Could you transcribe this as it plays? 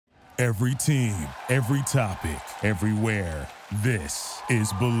Every team, every topic, everywhere. This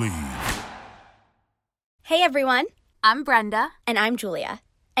is Believe. Hey everyone, I'm Brenda. and I'm Julia,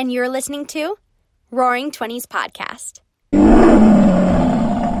 and you're listening to Roaring Twenties Podcast.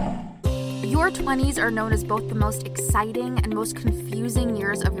 Your 20s are known as both the most exciting and most confusing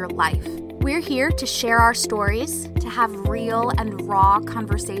years of your life. We're here to share our stories, to have real and raw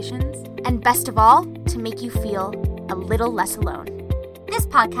conversations, and best of all, to make you feel a little less alone. This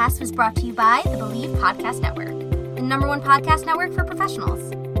podcast was brought to you by the Believe Podcast Network, the #1 podcast network for professionals.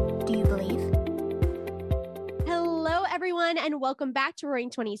 Do you believe? Hello, everyone, and welcome back to Roaring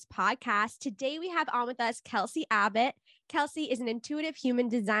Twenties Podcast. Today, we have on with us Kelsey Abbott. Kelsey is an intuitive human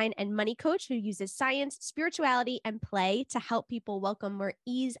design and money coach who uses science, spirituality, and play to help people welcome more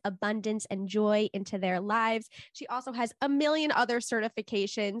ease, abundance, and joy into their lives. She also has a million other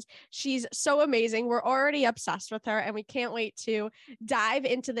certifications. She's so amazing. We're already obsessed with her, and we can't wait to dive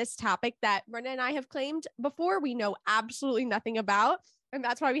into this topic that Brenda and I have claimed before we know absolutely nothing about. And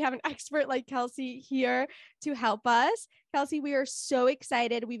that's why we have an expert like Kelsey here to help us. Kelsey, we are so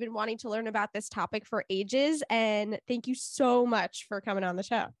excited. We've been wanting to learn about this topic for ages. And thank you so much for coming on the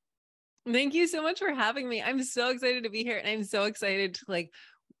show. Thank you so much for having me. I'm so excited to be here. And I'm so excited to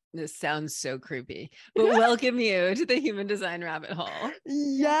this sounds so creepy, but welcome you to the human design rabbit hole.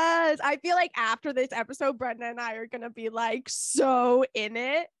 Yes. I feel like after this episode, Brenda and I are going to be so in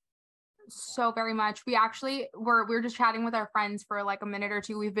it. So very much. We actually we're just chatting with our friends for a minute or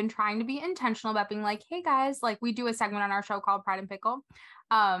two. We've been trying to be intentional about being hey guys, we do a segment on our show called Pride and Pickle.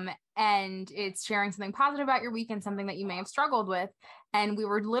 And it's sharing something positive about your week and something that you may have struggled with. And we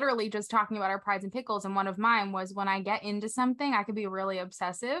were literally just talking about our prides and pickles. And one of mine was when I get into something, I could be really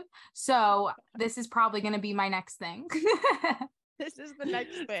obsessive. So this is probably going to be my next thing. This is the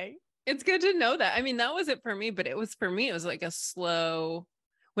next thing. It's good to know that. I mean, that was it for me, but it was a slow.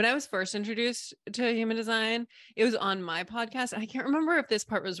 When I was first introduced to human design, it was on my podcast. I can't remember if this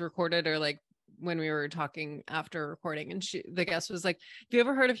part was recorded or when we were talking after recording, and the guest was like, "Have you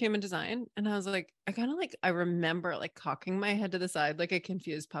ever heard of human design?" And I was like, I remember cocking my head to the side like a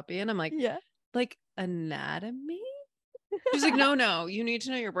confused puppy. And I'm like, yeah, anatomy? She's like, no, you need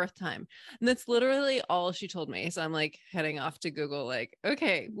to know your birth time. And that's literally all she told me. So I'm heading off to Google,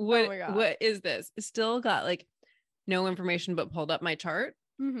 okay, what is this? Still got no information, but pulled up my chart.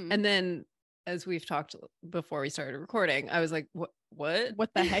 Mm-hmm. And then, as we've talked before we started recording, I was like, what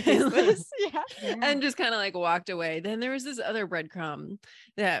the heck is this? Yeah. And just kind of walked away. Then there was this other breadcrumb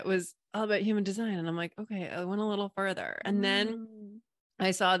that was all about human design. And I'm like, okay, I went a little further. And then I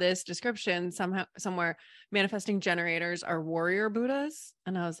saw this description somewhere, manifesting generators are warrior Buddhas.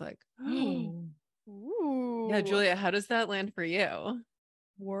 And I was like, oh, ooh. Yeah, Julia, how does that land for you?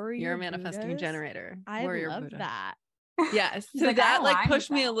 Warrior You're a manifesting Buddhas? generator. I warrior love Buddha. that. Yes. So that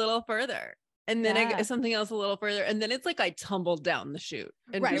pushed me a little further. And then Yeah. something else a little further. And then it's I tumbled down the chute.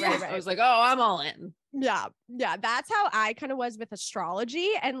 And Right. I was like, oh, I'm all in. Yeah. That's how I kind of was with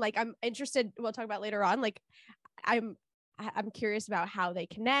astrology. And I'm interested, we'll talk about later on. I'm curious about how they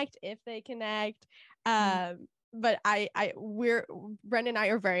connect, if they connect. But Brenda and I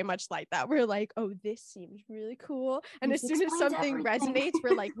are very much like that. We're like, oh, this seems really cool. And as soon as something resonates,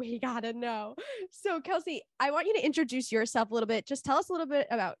 we're like, we gotta know. So Kelsey, I want you to introduce yourself a little bit. Just tell us a little bit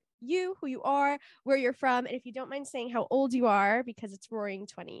about you, who you are, where you're from, and if you don't mind saying how old you are, because it's Roaring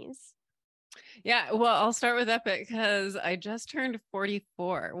 20s. Yeah, well, I'll start with that because I just turned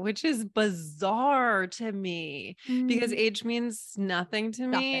 44, which is bizarre to me because age means nothing to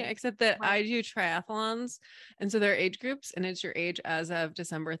me, except that I do triathlons. And so there are age groups, and it's your age as of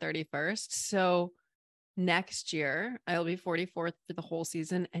December 31st. So next year, I'll be 44 for the whole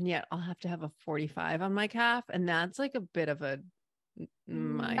season, and yet I'll have to have a 45 on my calf. And that's a bit of a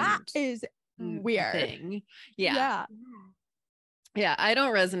mind that is weird thing. Yeah, I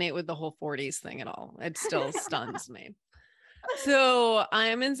don't resonate with the whole 40s thing at all. It still stuns me. So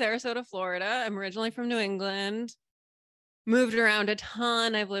I'm in Sarasota, Florida. I'm originally from New England, moved around a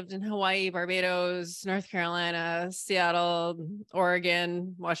ton. I've lived in Hawaii, Barbados, North Carolina, Seattle,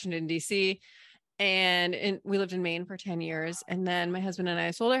 Oregon, Washington, D.C. And we lived in Maine for 10 years. And then my husband and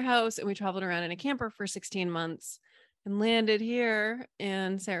I sold our house and we traveled around in a camper for 16 months. And landed here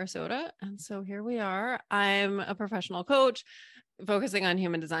in Sarasota. And so here we are. I'm a professional coach focusing on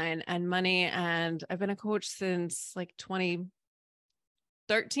human design and money. And I've been a coach since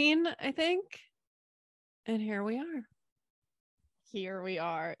 2013, I think. And here we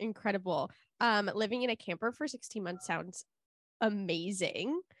are. Incredible. Living in a camper for 16 months sounds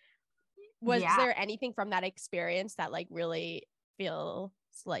amazing. Was there anything from that experience that really feels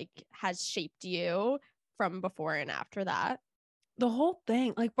has shaped you from before and after that? the whole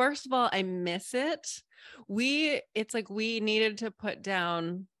thing, like, first of all, I miss it. It's like we needed to put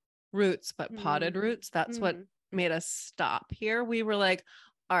down roots, but potted roots. That's what made us stop here. We were like,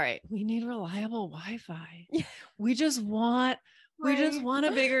 all right, we need reliable Wi-Fi. We just want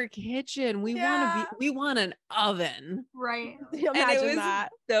a bigger kitchen. We want an oven. Right. Imagine that.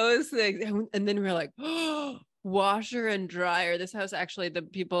 Those things. And then we were like, oh, washer and dryer. This house, actually, the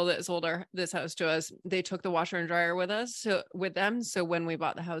people that sold this house to us, they took the washer and dryer with them. So when we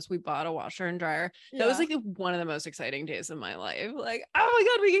bought the house, we bought a washer and dryer. That was like one of the most exciting days of my life. Like, oh my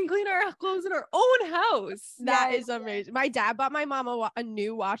God, we can clean our clothes in our own house. That is amazing. My dad bought my mom a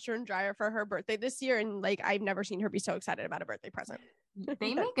new washer and dryer for her birthday this year. And like, I've never seen her be so excited about a birthday present.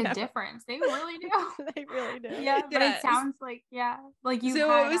 They make a difference. They really do. They really do. Yeah, but it sounds like, like you.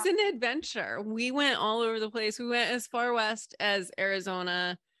 So it was an adventure. We went all over the place. We went as far west as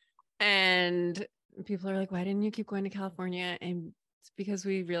Arizona, and people are like, why didn't you keep going to California? And it's because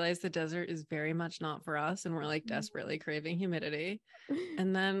we realized the desert is very much not for us, and we're like desperately craving humidity.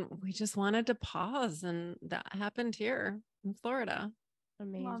 And then we just wanted to pause, and that happened here in Florida.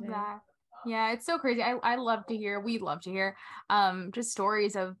 Amazing. Love that. Yeah, it's so crazy. We love to hear just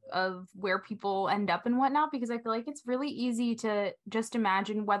stories of where people end up and whatnot, because I feel like it's really easy to just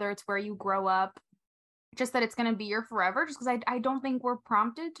imagine whether it's where you grow up, just that it's going to be here forever, just because I don't think we're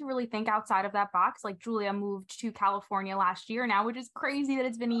prompted to really think outside of that box. Like Julia moved to California last year now, which is crazy that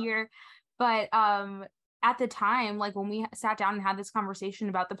it's been a year. But at the time, like when we sat down and had this conversation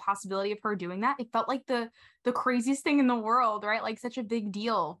about the possibility of her doing that, it felt like the craziest thing in the world, right? Like such a big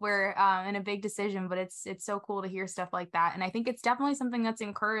deal and a big decision, but it's so cool to hear stuff like that. And I think it's definitely something that's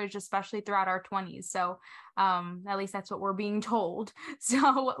encouraged, especially throughout our 20s. So at least that's what we're being told.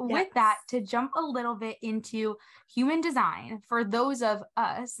 So with that, to jump a little bit into human design, for those of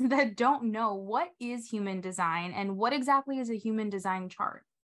us that don't know, what is human design and what exactly is a human design chart?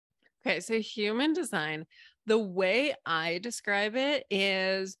 Okay, so human design, the way I describe it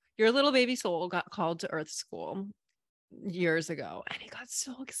is your little baby soul got called to Earth School years ago, and he got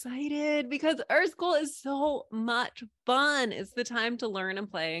so excited because Earth School is so much fun. It's the time to learn and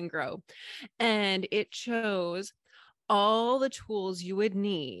play and grow. And it chose all the tools you would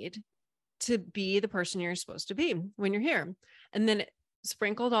need to be the person you're supposed to be when you're here. And then it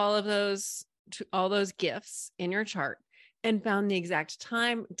sprinkled all those gifts in your chart, and found the exact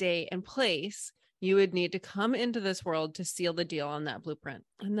time, day, and place you would need to come into this world to seal the deal on that blueprint.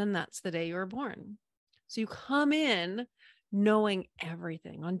 And then that's the day you were born. So you come in knowing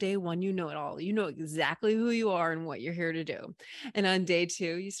everything. On day one, you know it all. You know exactly who you are and what you're here to do. And on day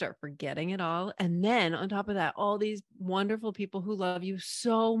two, you start forgetting it all. And then on top of that, all these wonderful people who love you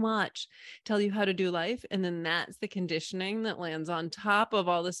so much tell you how to do life. And then that's the conditioning that lands on top of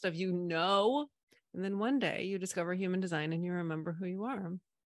all the stuff you know. And then one day you discover human design and you remember who you are.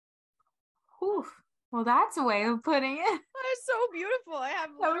 Oof. Well, that's a way of putting it. That's so beautiful. I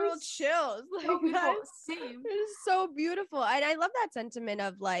have literal chills. So same. It is so beautiful. And I love that sentiment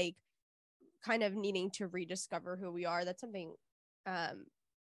of like kind of needing to rediscover who we are. That's something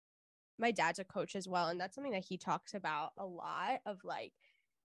my dad's a coach as well. And that's something that he talks about a lot of like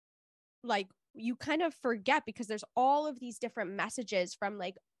you kind of forget because there's all of these different messages from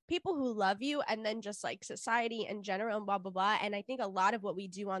like people who love you and then just like society in general and blah, blah, blah. And I think a lot of what we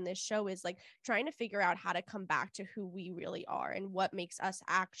do on this show is like trying to figure out how to come back to who we really are and what makes us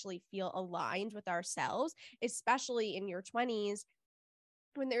actually feel aligned with ourselves, especially in your 20s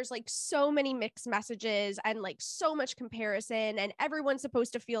when there's like so many mixed messages and like so much comparison and everyone's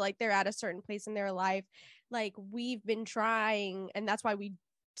supposed to feel like they're at a certain place in their life. Like we've been trying, and that's why we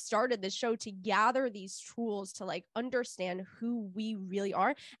started this show, to gather these tools to like understand who we really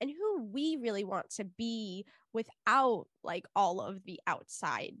are and who we really want to be without like all of the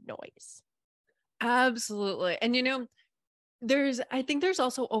outside noise. Absolutely. And you know, I think there's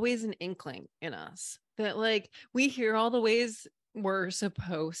also always an inkling in us that like we hear all the ways we're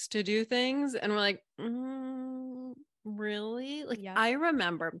supposed to do things and we're like, really? Like, yeah. I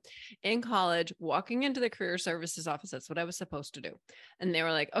remember in college walking into the career services office. That's what I was supposed to do. And they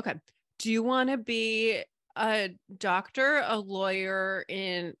were like, okay, do you want to be a doctor, a lawyer,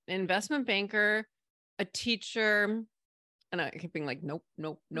 an investment banker, a teacher? And I kept being like, nope.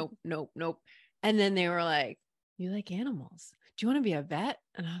 And then they were like, you like animals? Do you want to be a vet?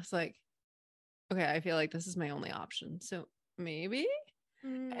 And I was like, okay, I feel like this is my only option. So maybe.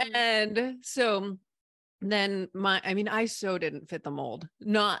 And so then I so didn't fit the mold,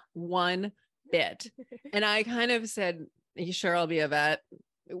 not one bit. And I kind of said, you sure I'll be a vet,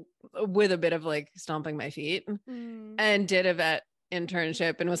 with a bit of like stomping my feet, and did a vet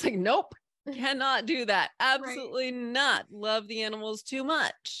internship and was like, nope, Cannot do that. Absolutely not. Love the animals too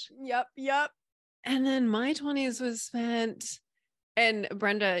much. Yep. And then my 20s was spent, and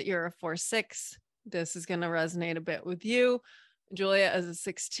Brenda, you're a 4'6". This is going to resonate a bit with you. Julia is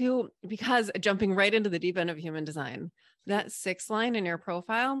a 6'2", because jumping right into the deep end of human design, that 6 line in your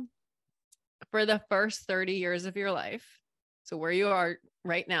profile for the first 30 years of your life. So where you are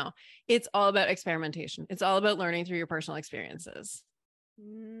right now, it's all about experimentation. It's all about learning through your personal experiences.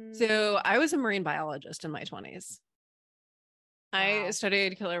 So I was a marine biologist in my 20s. Wow. I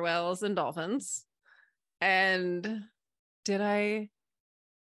studied killer whales and dolphins. And and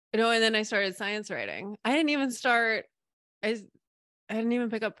then I started science writing. I didn't even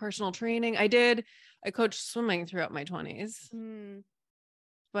pick up personal training. I coached swimming throughout my 20s.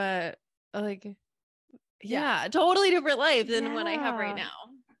 But totally different life than what I have right now.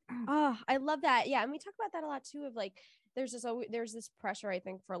 Oh, I love that. Yeah. And we talk about that a lot too, of like, there's this pressure, I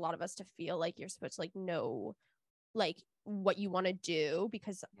think, for a lot of us to feel like you're supposed to know what you want to do,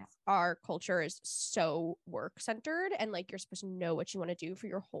 because our culture is so work centered, and you're supposed to know what you want to do for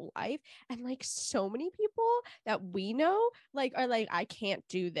your whole life. And so many people that we know are I can't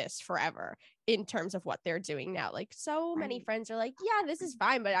do this forever in terms of what they're doing now. So many friends are yeah, this is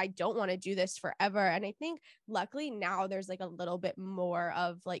fine, but I don't want to do this forever. And I think luckily now there's a little bit more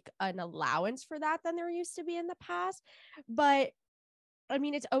of an allowance for that than there used to be in the past. But I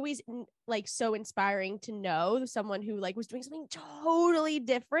mean, it's always so inspiring to know someone who was doing something totally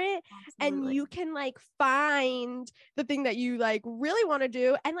different. Absolutely. And you can find the thing that you really want to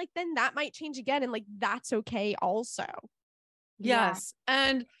do, and then that might change again, and that's okay also. Yes. Yeah.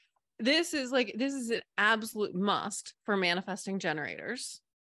 And this is an absolute must for manifesting generators.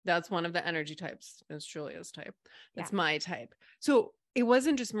 That's one of the energy types. It's Julia's type. That's my type. So it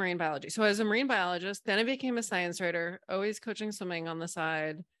wasn't just marine biology. So I was a marine biologist, then I became a science writer, always coaching swimming on the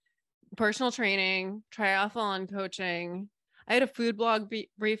side, personal training, triathlon coaching. I had a food blog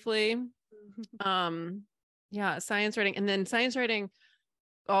briefly. Science writing. And then science writing,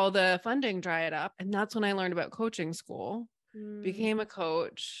 all the funding dried up. And that's when I learned about coaching school, became a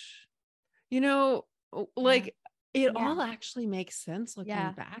coach. It all actually makes sense looking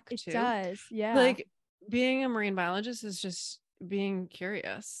back too. It does. Yeah. Being a marine biologist is just being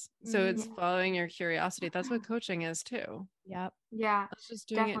curious. So it's following your curiosity. That's what coaching is too. Yep. Yeah. It's just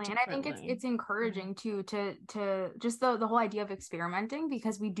doing definitely. And I think it's encouraging too, to just the whole idea of experimenting,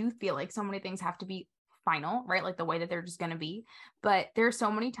 because we do feel like so many things have to be final, right? The way that they're just going to be. But there's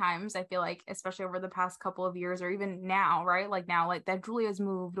so many times I feel especially over the past couple of years, or even now, right? Now, that Julia's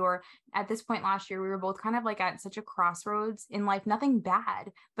moved, or at this point last year, we were both kind of at such a crossroads in life, nothing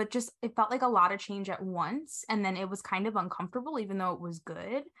bad, but just, it felt like a lot of change at once. And then it was kind of uncomfortable, even though it was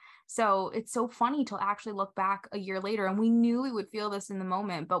good. So it's so funny to actually look back a year later, and we knew we would feel this in the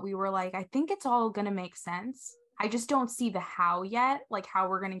moment, but we were I think it's all going to make sense. I just don't see the how yet, how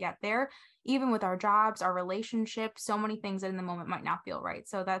we're going to get there, even with our jobs, our relationships, so many things that in the moment might not feel right.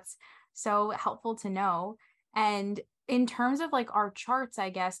 So that's so helpful to know. And in terms of our charts, I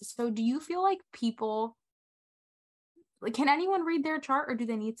guess, so do you feel people, can anyone read their chart, or do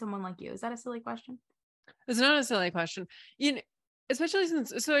they need someone like you? Is that a silly question? It's not a silly question. Especially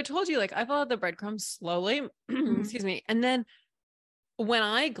so I told you, I followed the breadcrumbs slowly, excuse me. And then when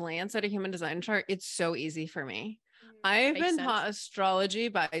I glance at a human design chart, it's so easy for me. I've been taught astrology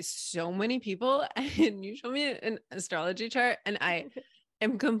by so many people, and you show me an astrology chart and I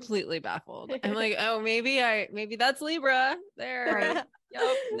am completely baffled. I'm oh, maybe that's Libra there. Right.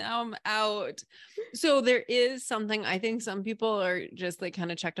 Yep. Now I'm out. So there is something, I think some people are just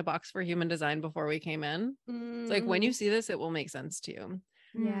kind of checked a box for human design before we came in. It's when you see this, it will make sense to you.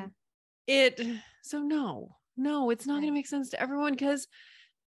 Yeah. No, it's not going to make sense to everyone, because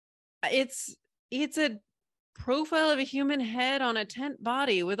it's a profile of a human head on a tent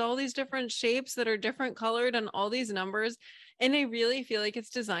body with all these different shapes that are different colored and all these numbers. And I really feel like it's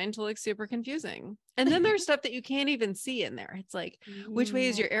designed to look super confusing. And then there's stuff that you can't even see in there. It's which way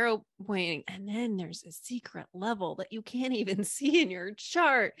is your arrow pointing? And then there's a secret level that you can't even see in your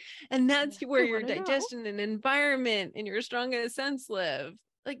chart. And that's where your digestion and environment and your strongest sense live.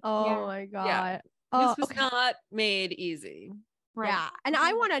 Oh my God. Yeah. This was not made easy. Right. Yeah. And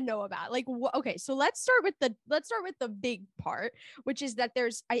I want to know about okay, so let's start with the big part, which is that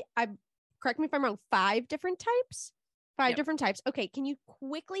there's I correct me if I'm wrong, 5 different types. 5 different types. Okay, can you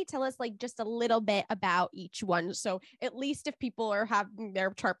quickly tell us just a little bit about each one? So at least if people are having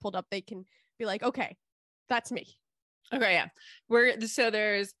their chart pulled up, they can be okay, that's me. Okay, yeah.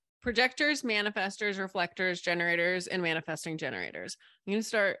 There's projectors, manifestors, reflectors, generators, and manifesting generators. I'm going to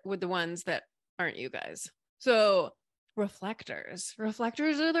start with the ones that aren't you guys. So reflectors.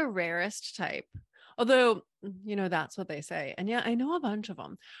 Reflectors are the rarest type. Although, that's what they say. And yeah, I know a bunch of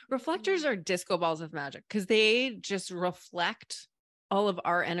them. Reflectors are disco balls of magic because they just reflect all of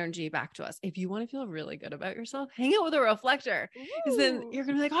our energy back to us. If you want to feel really good about yourself, hang out with a reflector, because then you're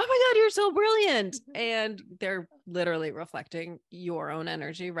going to be like, oh my God, you're so brilliant. And they're literally reflecting your own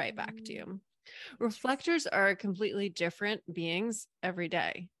energy right back to you. Reflectors are completely different beings every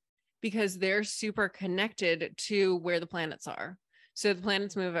day because they're super connected to where the planets are. So the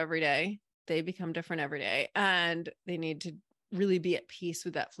planets move every day. They become different every day, and they need to really be at peace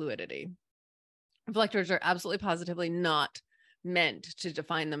with that fluidity. Reflectors are absolutely positively not meant to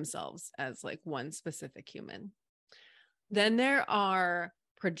define themselves as like one specific human. Then there are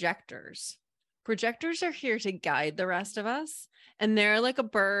projectors. Projectors are here to guide the rest of us, and they're like a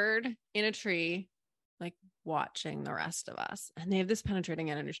bird in a tree, like watching the rest of us. And they have this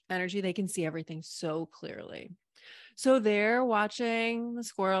penetrating energy. They can see everything so clearly. So they're watching the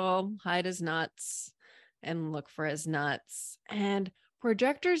squirrel hide his nuts and look for his nuts. And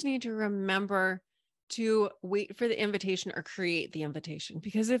projectors need to remember to wait for the invitation or create the invitation,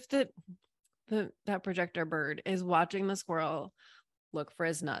 because if that projector bird is watching the squirrel look for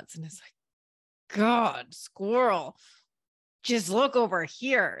his nuts and it's like, God, squirrel, just look over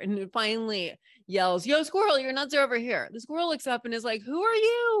here, and it finally yells, yo, squirrel, your nuts are over here. The squirrel looks up and is like, who are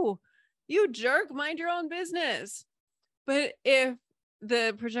you? You jerk, mind your own business. But if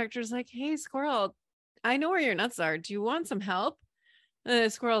the projector's like, hey, squirrel, I know where your nuts are. Do you want some help? And the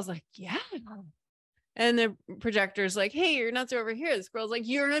squirrel's like, yeah. And the projector's like, hey, your nuts are over here. The squirrel's like,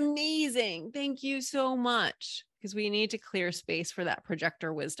 you're amazing. Thank you so much. Because we need to clear space for that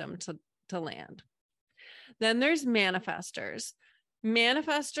projector wisdom to land. Then there's manifestors.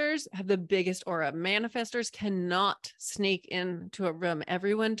 Manifestors have the biggest aura. Manifestors cannot sneak into a room.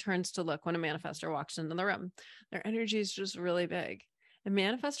 Everyone turns to look when a manifestor walks into the room. Their energy is just really big. And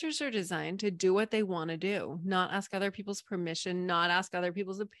manifestors are designed to do what they want to do, not ask other people's permission, not ask other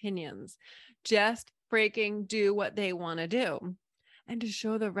people's opinions, just freaking do what they want to do. And to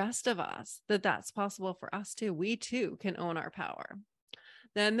show the rest of us that that's possible for us too. We too can own our power.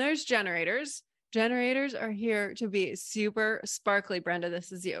 Then there's generators. Generators are here to be super sparkly. Brenda,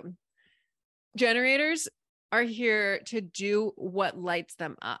 this is you. Generators are here to do what lights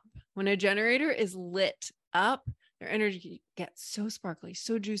them up. When a generator is lit up, their energy gets so sparkly,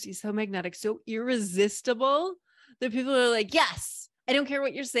 so juicy, so magnetic, so irresistible that people are like, yes, I don't care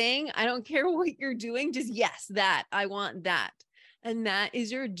what you're saying. I don't care what you're doing. Just yes, that. I want that. And that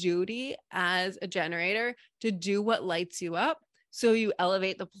is your duty as a generator, to do what lights you up so you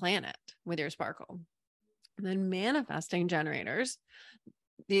elevate the planet with your sparkle. And then manifesting generators,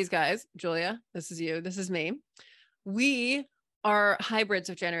 these guys, Julia, this is you, this is me. We are hybrids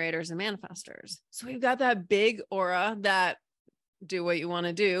of generators and manifestors. So we've got that big aura, that do what you want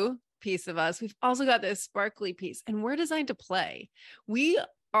to do piece of us. We've also got this sparkly piece, and we're designed to play. It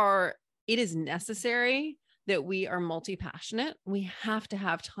is necessary that we are multi-passionate. We have to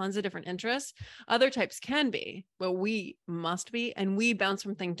have tons of different interests. Other types can be, but we must be, and we bounce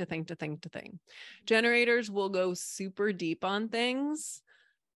from thing to thing to thing to thing. Generators will go super deep on things.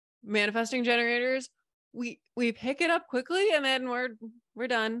 Manifesting generators, we pick it up quickly and then we're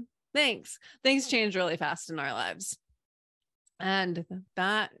done. Things change really fast in our lives. And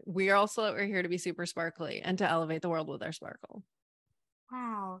that we're here to be super sparkly and to elevate the world with our sparkle.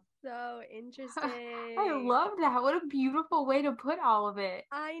 Wow. So interesting. I love that. What a beautiful way to put all of it.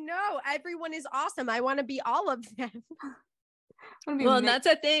 I know. Everyone is awesome. I want to be all of them. Well, and that's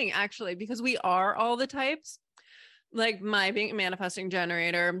a thing, actually, because we are all the types. Like my being a manifesting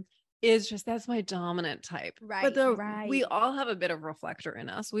generator is just, that's my dominant type. Right. But we all have a bit of reflector in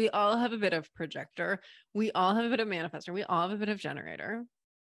us. We all have a bit of projector. We all have a bit of manifestor. We all have a bit of generator.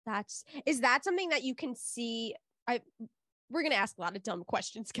 Is that something that you can see? We're going to ask a lot of dumb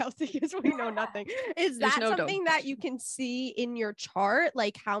questions, Kelsey, because we know nothing. Is that something that you can see in your chart?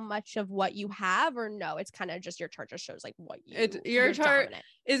 Like how much of what you have, or no, it's kind of just your chart just shows like what your chart dominant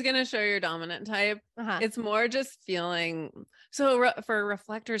is going to show your dominant type. It's more just feeling. So for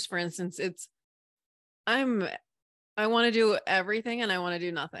reflectors, for instance, I want to do everything and I want to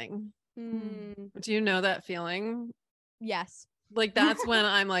do nothing. Do you know that feeling? Yes. Like that's when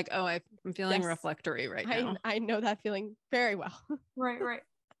I'm like, oh, I'm feeling reflectory right now. I know that feeling very well. Right.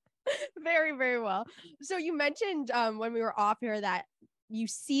 Very, very well. So you mentioned when we were off here that you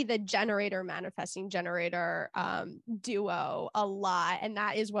see the generator manifesting generator duo a lot, and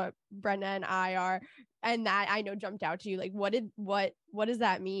that is what Brenda and I are, and that I know jumped out to you. Like, what does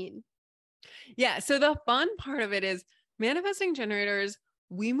that mean? Yeah. So the fun part of it is manifesting generators.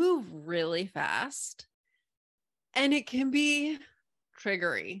 We move really fast. And it can be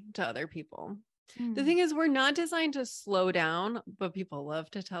triggery to other people. The thing is, we're not designed to slow down, but people love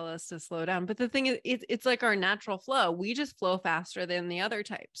to tell us to slow down. But the thing is, it's like our natural flow. We just flow faster than the other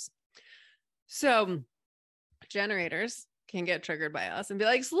types. So generators can get triggered by us and be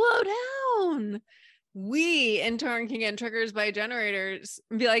like, slow down. We in turn can get triggered by generators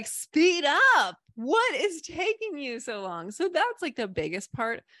and be like, speed up. What is taking you so long? So that's like the biggest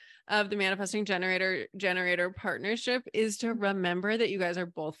part of the manifesting generator partnership, is to remember that you guys are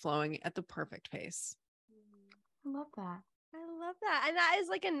both flowing at the perfect pace. I love that. I love that. And that is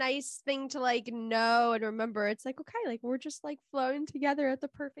like a nice thing to like know and remember. It's like, okay, like we're just like flowing together at the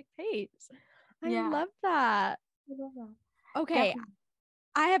perfect pace. I love that. I love that. Okay. Definitely.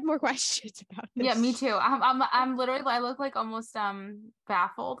 I have more questions about this. Yeah, me too. I'm literally, I look like almost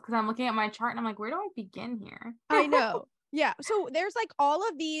baffled because I'm looking at my chart and I'm like, where do I begin here? I know. Yeah. So there's like all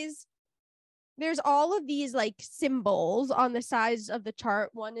of these like symbols on the sides of the chart.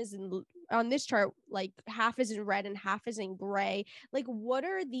 One is on this chart, like half is in red and half is in gray. Like what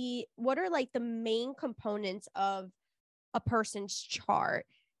are like the main components of a person's chart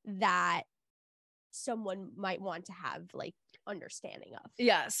that someone might want to have like understanding of?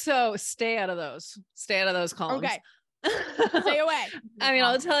 Yeah. So stay out of those columns. Okay. Stay away. I mean,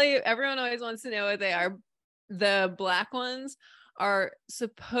 I'll tell you, everyone always wants to know what they are. The black ones are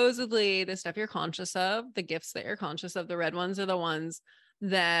supposedly the stuff you're conscious of, the gifts that you're conscious of. The red ones are the ones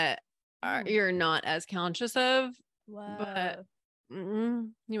that you're not as conscious of. Whoa. But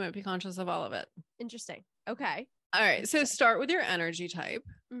you might be conscious of all of it. Interesting. Okay. All right. So start with your energy type,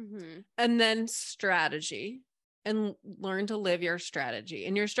 and then strategy, and learn to live your strategy.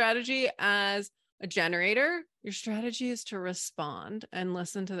 And your strategy as a generator, your strategy is to respond. And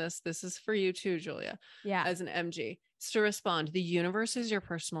listen to this. This is for you too, Julia. Yeah. As an MG, it's to respond. The universe is your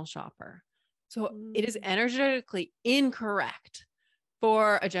personal shopper. So it is energetically incorrect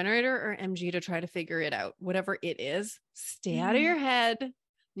for a generator or MG to try to figure it out. Whatever it is, stay out of your head.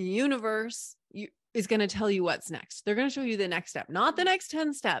 The universe is going to tell you what's next. They're going to show you the next step, not the next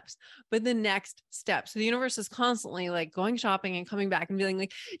 10 steps, but the next step. So the universe is constantly like going shopping and coming back and being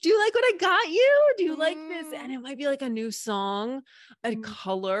like, do you like what I got you? Do you like this? And it might be like a new song, a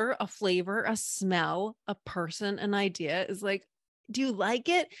color, a flavor, a smell, a person, an idea. Is like, do you like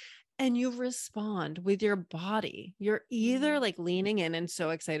it? And you respond with your body. You're either like leaning in and so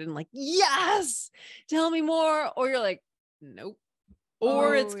excited and like, yes, tell me more. Or you're like, nope.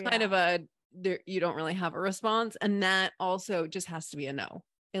 Or it's kind of you don't really have a response. And that also just has to be a no,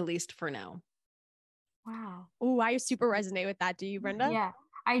 at least for now. Wow. Oh, I super resonate with that. Do you, Brenda? Yeah,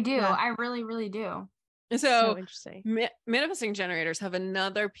 I do. Yeah. I really, really do. So interesting. Manifesting generators have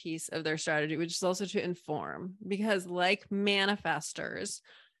another piece of their strategy, which is also to inform, because like manifestors,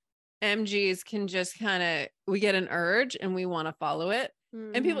 MGs can just we get an urge and we want to follow it.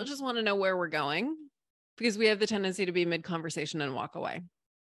 And people just want to know where we're going, because we have the tendency to be mid-conversation and walk away.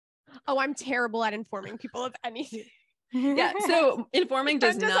 Oh, I'm terrible at informing people of anything. Yeah. So informing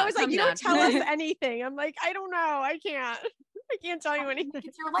does not always come like, you don't tell naturally. us anything. I'm like, I don't know. I can't tell you anything.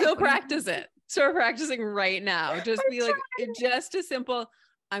 It's your life. So practice it. Start practicing right now. Just be like, just a simple,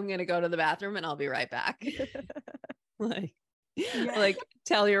 I'm going to go to the bathroom and I'll be right back. like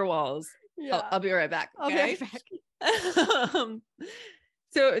tell your walls, I'll be right back. Okay? I'll be right back.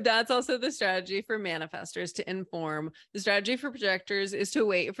 So that's also the strategy for manifestors, to inform. The strategy for projectors is to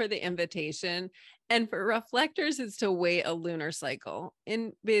wait for the invitation. And for reflectors, it's to wait a lunar cycle,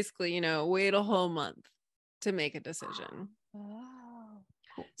 and basically, wait a whole month to make a decision.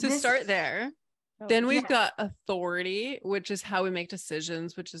 Oh. So start there. Then we've got authority, which is how we make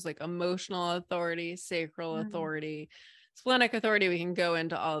decisions, which is like emotional authority, sacral authority, splenic authority. We can go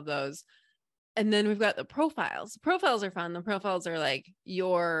into all of those. And then we've got the profiles. Profiles are fun. The profiles are like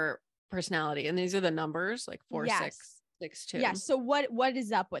your personality. And these are the numbers, like 4, 6, 6, 2. Yeah. So what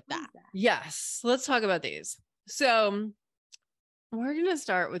is up with that? Yes. Let's talk about these. So we're going to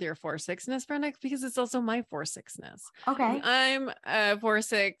start with your 4-6ness, Brenda, because it's also my 4-6ness. Okay. I'm a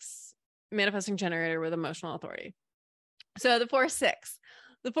 4-6 manifesting generator with emotional authority. So the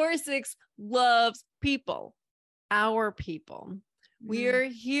 4-6 loves people, our people. We're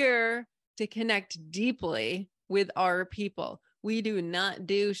here to connect deeply with our people. We do not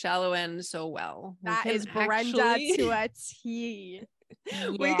do shallow end so well. That is Brenda to a T.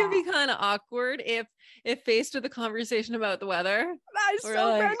 We can be kind of awkward if faced with a conversation about the weather. That is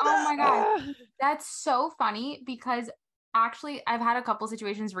so Brenda. Oh my God. That's so funny, because actually I've had a couple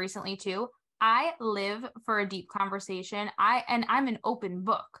situations recently too. I live for a deep conversation. I'm an open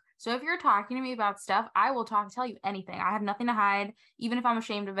book. So if you're talking to me about stuff, I will tell you anything. I have nothing to hide. Even if I'm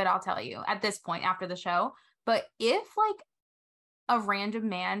ashamed of it, I'll tell you at this point after the show. But if like a random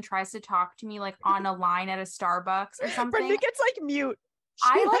man tries to talk to me like on a line at a Starbucks or something, Brenda gets like mute.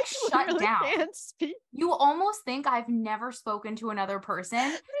 I She, like shut literally down. can't speak. You almost think I've never spoken to another person.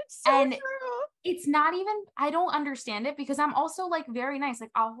 It's so And true. it's not even, I don't understand it because I'm also like very nice.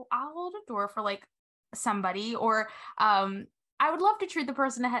 Like I'll hold a door for like somebody, or I would love to treat the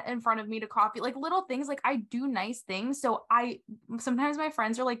person in front of me to coffee, like little things. Like I do nice things. So sometimes my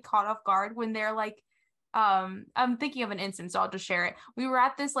friends are like caught off guard when they're like, I'm thinking of an instance, so I'll just share it. We were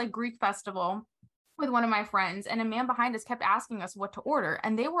at this like Greek festival with one of my friends, and a man behind us kept asking us what to order,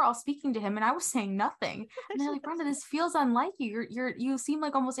 and they were all speaking to him and I was saying nothing. And they're like, Brenda, this feels unlike you. You seem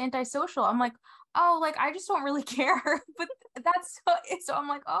like almost antisocial. I'm like, oh, like I just don't really care. But that's so I'm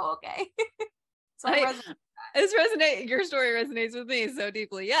like, oh, okay. So your story resonates with me so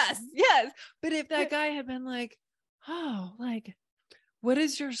deeply. Yes. But if that guy had been like, oh, like, what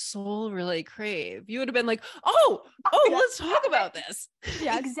does your soul really crave? You would have been like, oh, let's talk about this.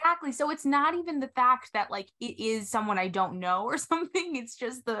 Yeah, exactly. So it's not even the fact that like it is someone I don't know or something. It's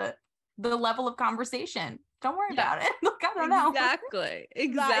just the level of conversation. Don't worry about it. Look, I don't know. Exactly.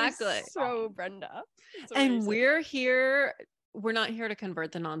 That is so Brenda. That's And amazing. we're not here to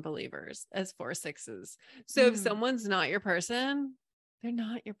convert the non-believers as 4/6s. So if someone's not your person, they're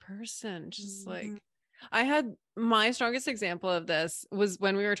not your person. Just like, I had my strongest example of this was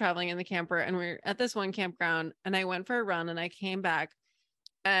when we were traveling in the camper and we were at this one campground, and I went for a run and I came back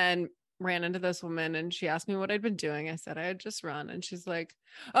and ran into this woman, and she asked me what I'd been doing. I said I had just run, and she's like,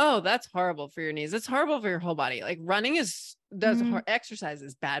 oh, that's horrible for your knees. It's horrible for your whole body. Like running exercise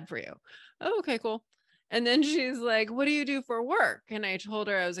is bad for you. Oh, okay, cool. And then she's like, what do you do for work? And I told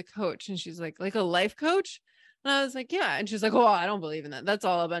her I was a coach, and she's like a life coach? And I was like, yeah. And she's like, oh, I don't believe in that. That's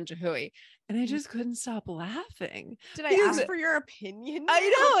all a bunch of hooey. And I just couldn't stop laughing. Did I ask for your opinion? I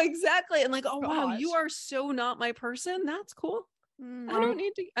know, exactly. And like, oh, wow, Gosh. you are so not my person. That's cool. I don't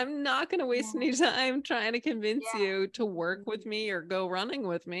need to, I'm not going to waste any time trying to convince you to work with me or go running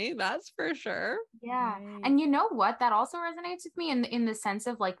with me. That's for sure. Yeah. And you know what? That also resonates with me in the sense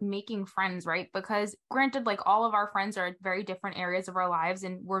of like making friends, right? Because granted, like all of our friends are at very different areas of our lives.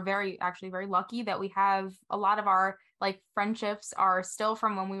 And we're actually very lucky that we have a lot of our like friendships are still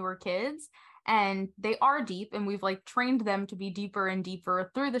from when we were kids. And they are deep, and we've like trained them to be deeper and deeper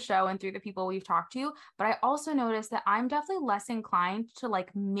through the show and through the people we've talked to. But I also noticed that I'm definitely less inclined to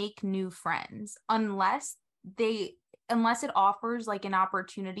like make new friends unless it offers like an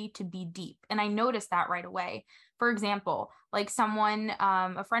opportunity to be deep. And I noticed that right away. For example, like someone,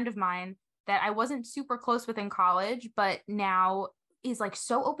 a friend of mine that I wasn't super close with in college, but now is like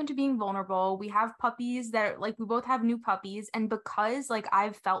so open to being vulnerable. We have puppies that are, like, we both have new puppies. And because like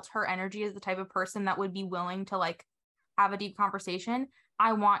I've felt her energy as the type of person that would be willing to like have a deep conversation,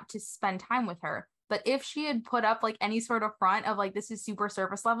 I want to spend time with her. But if she had put up like any sort of front of like, this is super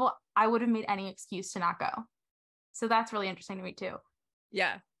surface level, I would have made any excuse to not go. So that's really interesting to me too.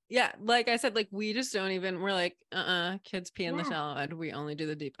 Yeah. Yeah. Like I said, like we just don't even, we're like, kids pee in the shallow end. We only do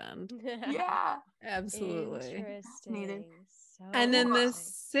the deep end. Yeah. Absolutely. Interesting. So And then the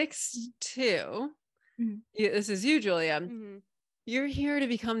interesting. 6/2, this is you, Julia. Mm-hmm. You're here to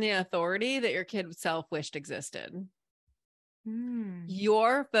become the authority that your kid self wished existed.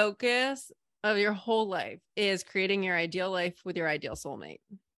 Your focus of your whole life is creating your ideal life with your ideal soulmate.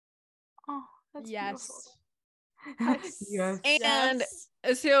 Oh, that's Yes. And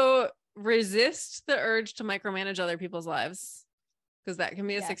so resist the urge to micromanage other people's lives, because that can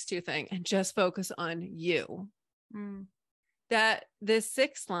be a 6/2 thing, and just focus on you. That this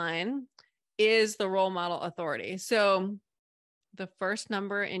 6th line is the role model authority. So the first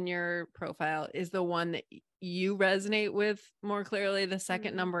number in your profile is the one that you resonate with more clearly. The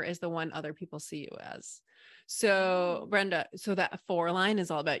second number is the one other people see you as. So Brenda, so that 4 line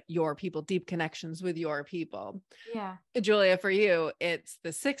is all about your people, deep connections with your people. Yeah. Julia, for you, it's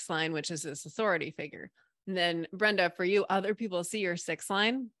the 6th line, which is this authority figure. And then Brenda, for you, other people see your 6th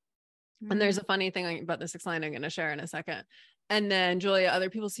line. And there's a funny thing about the 6th line I'm going to share in a second. And then Julia, other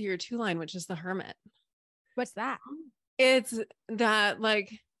people see your 2 line, which is the hermit. What's that? It's that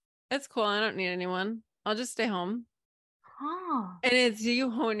like, it's cool. I don't need anyone. I'll just stay home. Oh. And it's you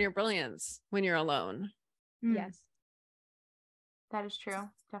hone your brilliance when you're alone. Yes. That is true.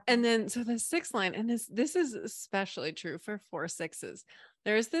 Definitely. And then, so the 6th line, and this is especially true for 4/6s.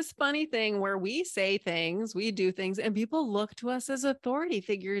 There's this funny thing where we say things, we do things, and people look to us as authority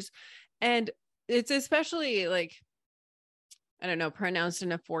figures. And it's especially like, I don't know, pronounced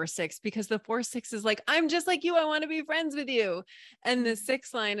in a 4/6, because the 4/6 is like, I'm just like you. I want to be friends with you. And the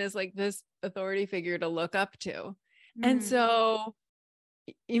 6th line is like this authority figure to look up to. And so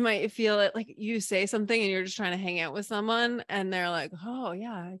you might feel it like you say something and you're just trying to hang out with someone and they're like, oh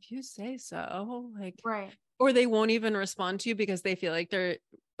yeah, if you say so, like, Right. or they won't even respond to you because they feel like they're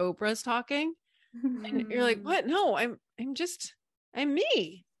Oprah's talking. And you're like, what? No, I'm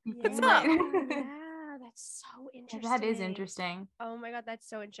me. What's up? Yeah, that's so interesting. That is interesting. Oh my God, that's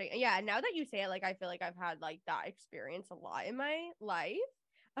so interesting. Yeah, now that you say it, like I feel like I've had like that experience a lot in my life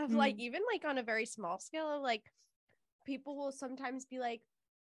of like even like on a very small scale of like people will sometimes be like,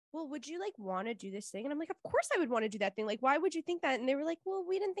 well, would you like want to do this thing? And I'm like, of course I would want to do that thing. Like, why would you think that? And they were like, well,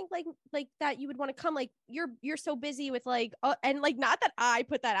 we didn't think like that you would want to come. Like, you're so busy with like, and like, not that I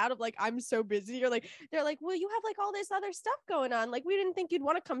put that out of like, I'm so busy or like, they're like, well, you have like all this other stuff going on. Like, we didn't think you'd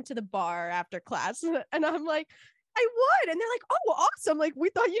want to come to the bar after class. And I'm like, I would. And they're like, oh, awesome. Like, we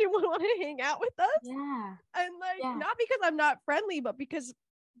thought you didn't want to hang out with us. Yeah. And like, not because I'm not friendly, but because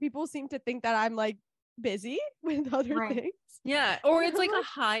people seem to think that I'm like busy with other things. Yeah. Or it's like a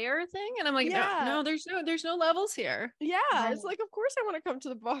higher thing. And I'm like, Yeah. no, there's no levels here. Yeah. Right. It's like, of course I want to come to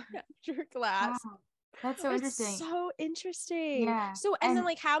the bar after class. Wow. That's so It's interesting. so interesting. Yeah. So, and then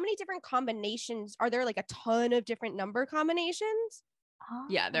like, how many different combinations are there? Like a ton of different number combinations?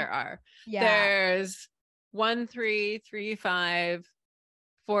 Yeah, there are. Yeah. There's 1 3 3 5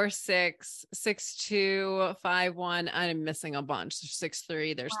 4 6 6 2 5 1. I'm missing a bunch. There's 6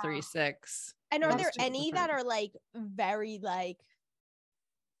 3. There's 3 6. And are That's there just any that are like very like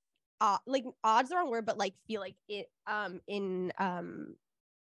odds the wrong word, but like feel like it in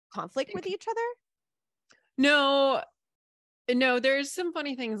conflict with each other? No, there's some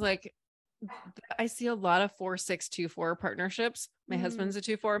funny things. Like I see a lot of 4 6 2 4 partnerships. My husband's a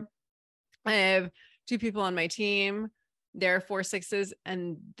 2 4. I have 2 people on my team. They're 4 6s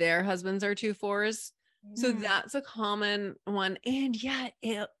and their husbands are 2 4s. So that's a common one. And yeah,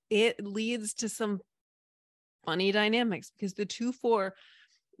 it leads to some funny dynamics because the 2 4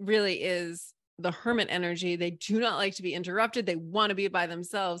 really is the hermit energy. They do not like to be interrupted. They want to be by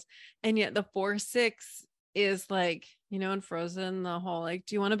themselves. And yet the 4 6 is like, you know, in Frozen, the whole like,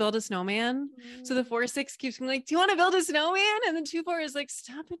 do you want to build a snowman? So the 4 6 keeps being like, do you want to build a snowman? And the 2 4 is like,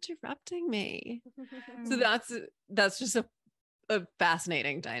 stop interrupting me. So that's just a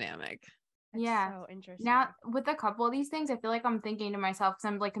fascinating dynamic. That's so interesting. Now, with a couple of these things, I feel like I'm thinking to myself, because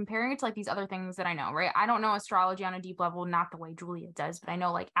I'm like comparing it to like these other things that I know, right? I don't know astrology on a deep level, not the way Julia does, but I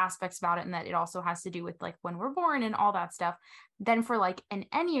know like aspects about it and that it also has to do with like when we're born and all that stuff. Then for like an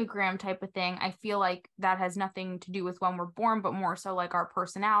Enneagram type of thing, I feel like that has nothing to do with when we're born, but more so like our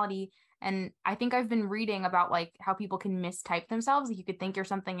personality. And I think I've been reading about like how people can mistype themselves. Like you could think you're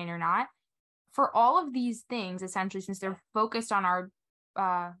something and you're not. For all of these things, essentially, since they're focused on our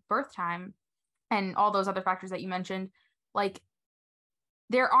birth time, and all those other factors that you mentioned, like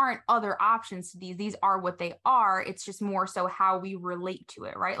there aren't other options to these. These are what they are. It's just more so how we relate to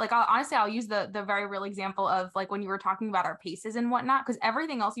it, right? Like I'll use the very real example of like when you were talking about our paces and whatnot, because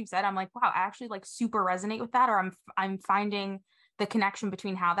everything else you've said, I'm like, wow, I actually like super resonate with that, or I'm finding the connection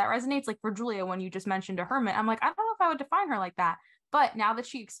between how that resonates. Like for Julia, when you just mentioned a hermit, I'm like, I don't know if I would define her like that. But now that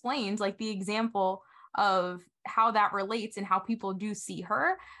she explains like the example of how that relates and how people do see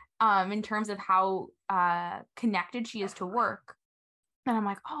her, in terms of how connected she is to work. And I'm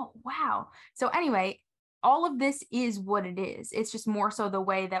like, oh, wow. So anyway, all of this is what it is. It's just more so the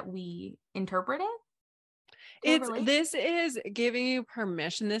way that we interpret it. This is giving you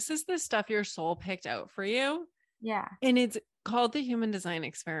permission. This is the stuff your soul picked out for you. Yeah. And it's called the Human Design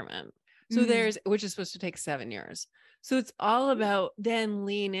Experiment. So which is supposed to take 7 years. So it's all about then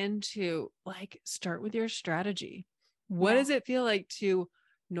lean into like, start with your strategy. What does it feel like to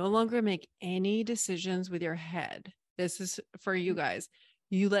no longer make any decisions with your head? This is for you guys.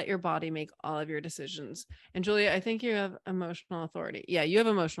 You let your body make all of your decisions. And Julia, I think you have emotional authority. Yeah, you have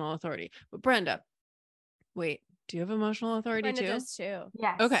emotional authority. But Brenda, wait, do you have emotional authority Brenda too? does too.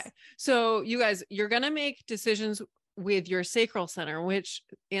 Yes. Okay. So you guys, you're going to make decisions with your sacral center, which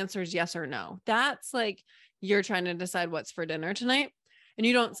answers yes or no. That's like you're trying to decide what's for dinner tonight. And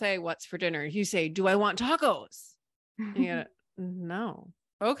you don't say what's for dinner. You say, do I want tacos? Yeah. No.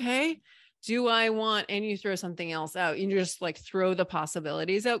 Okay. Do I want, and you throw something else out. You just like throw the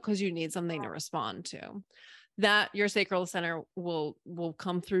possibilities out because you need something to respond to. That your sacral center will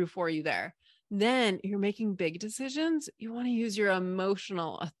come through for you there. Then you're making big decisions. You want to use your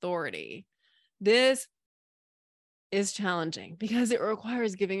emotional authority. This is challenging because it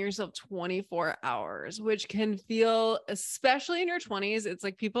requires giving yourself 24 hours, which can feel, especially in your 20s, it's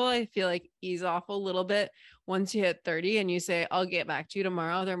like people, I feel like ease off a little bit once you hit 30 and you say, I'll get back to you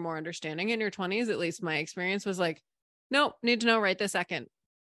tomorrow. They're more understanding. In your 20s, at least my experience was like, nope, need to know right this second.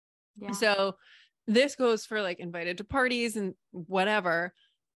 Yeah. So this goes for like invited to parties and whatever.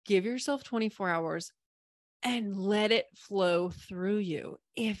 Give yourself 24 hours and let it flow through you.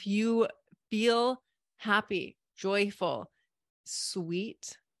 If you feel happy, joyful,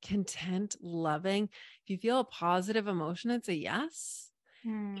 sweet, content, loving, if you feel a positive emotion, it's a yes.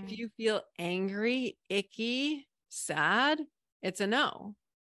 If you feel angry, icky, sad, it's a no.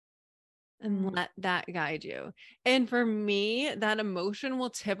 And let that guide you. And for me, that emotion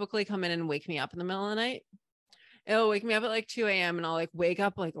will typically come in and wake me up in the middle of the night. It'll wake me up at like 2 a.m. and I'll like wake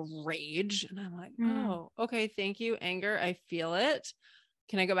up like rage. And I'm like, oh, okay, thank you, anger. I feel it.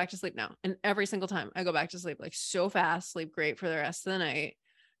 Can I go back to sleep now? And every single time I go back to sleep, like so fast, sleep great for the rest of the night.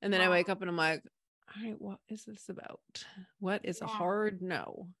 And then I wake up and I'm like, all right, what is this about? What is a hard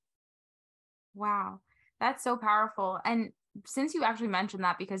no? Wow. That's so powerful. And since you actually mentioned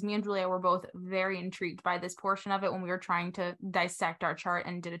that, because me and Julia were both very intrigued by this portion of it when we were trying to dissect our chart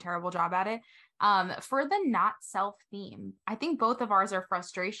and did a terrible job at it. For the not self theme, I think both of ours are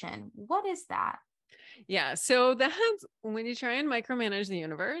frustration. What is that? Yeah. So that's when you try and micromanage the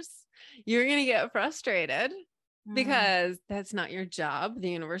universe, you're going to get frustrated because that's not your job. The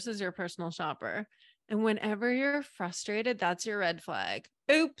universe is your personal shopper. And whenever you're frustrated, that's your red flag.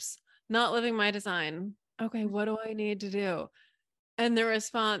 Oops, not living my design. Okay, what do I need to do? And the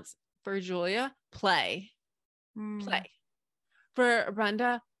response for Julia, play. Play. For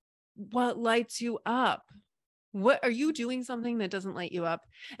Brenda, what lights you up? What are you doing something that doesn't light you up?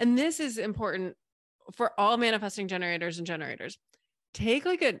 And this is important for all manifesting generators and generators. Take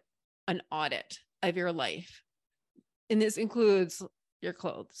like an audit of your life. And this includes your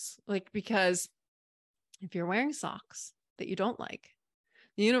clothes. Like, because if you're wearing socks that you don't like,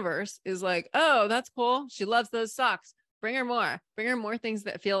 the universe is like, oh, that's cool. She loves those socks. Bring her more things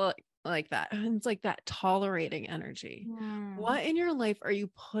that feel like that. And it's like that tolerating energy. What in your life are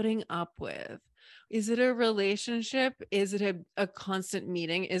you putting up with? Is it a relationship? Is it a constant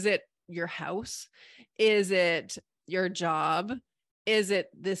meeting? Is it your house? Is it your job? Is it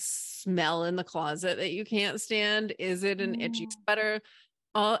this smell in the closet that you can't stand? Is it an itchy sweater?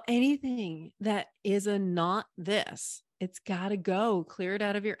 Anything that is a not this. It's got to go. Clear it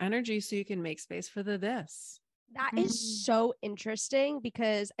out of your energy so you can make space for the this. That is so interesting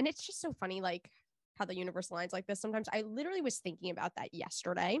because, and it's just so funny, like how the universe aligns like this. Sometimes I literally was thinking about that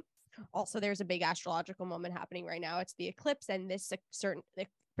yesterday. Also, there's a big astrological moment happening right now. It's the eclipse, and this the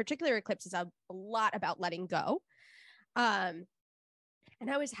particular eclipse is a lot about letting go. And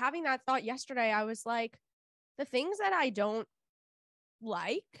I was having that thought yesterday. I was like, the things that I don't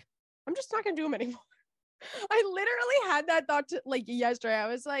like, I'm just not going to do them anymore. I literally had that thought like yesterday. I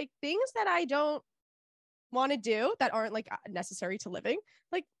was like, things that I don't want to do that aren't like necessary to living,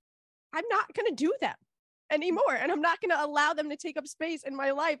 like I'm not going to do them anymore. And I'm not going to allow them to take up space in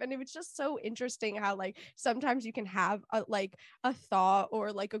my life. And it was just so interesting how like sometimes you can have a thought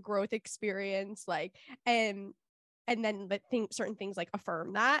or like a growth experience, like, and then but certain things like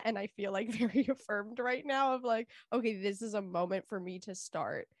affirm that. And I feel like very affirmed right now of like, okay, this is a moment for me to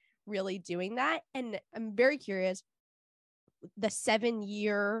start really doing that. And I'm very curious, the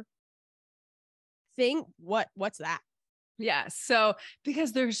 7-year thing, what's that? Yeah. So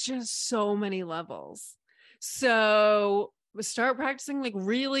because there's just so many levels. So start practicing, like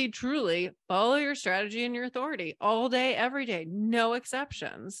really, truly follow your strategy and your authority all day, every day, no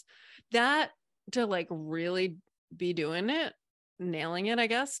exceptions. That to like really be doing it, nailing it, I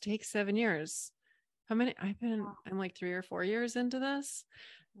guess, takes 7 years. How many? I'm like 3 or 4 years into this.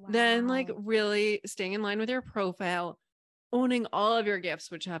 Wow. Then like really staying in line with your profile, owning all of your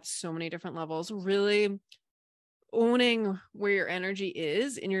gifts, which have so many different levels, really owning where your energy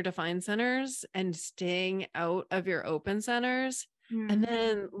is in your defined centers and staying out of your open centers, and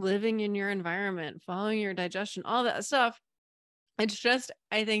then living in your environment, following your digestion, all that stuff. It's just,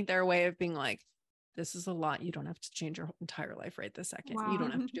 I think their way of being like, this is a lot. You don't have to change your entire life right this second. Wow. You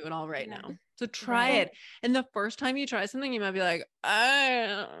don't have to do it all right now. So try it. And the first time you try something, you might be like,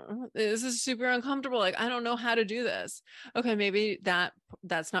 this is super uncomfortable. Like, I don't know how to do this. Okay. Maybe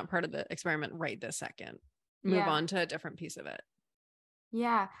that's not part of the experiment right this second. Move on to a different piece of it.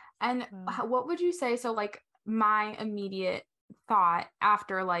 Yeah. And what would you say? So like my immediate thought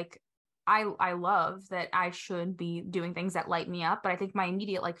after like, I love that I should be doing things that light me up, but I think my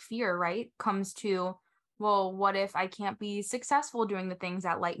immediate like fear, right, comes to, well, what if I can't be successful doing the things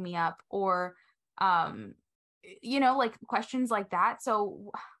that light me up, or, like questions like that.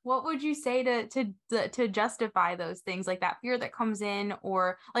 So what would you say to justify those things, like that fear that comes in,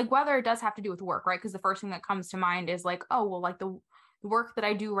 or like whether it does have to do with work, right? Because the first thing that comes to mind is like, oh, well, like the work that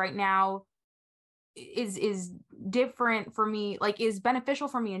I do right now is different for me, like is beneficial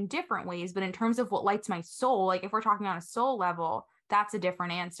for me in different ways. But in terms of what lights my soul, like if we're talking on a soul level, that's a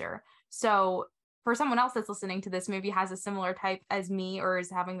different answer. So for someone else that's listening to this, maybe has a similar type as me or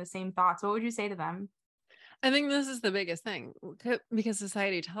is having the same thoughts, what would you say to them? I think this is the biggest thing, because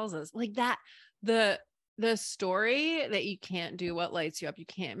society tells us like that the story that you can't do what lights you up, you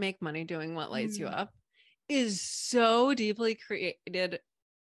can't make money doing what lights you up, is so deeply created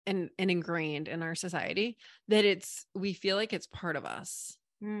and ingrained in our society that we feel like it's part of us.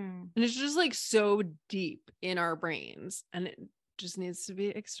 And it's just like so deep in our brains, and it just needs to be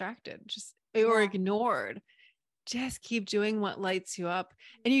extracted or ignored. Just keep doing what lights you up,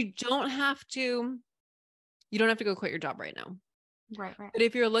 and you don't have to go quit your job right now. Right. But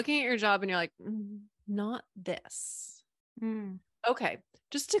if you're looking at your job and you're like, not this. Okay.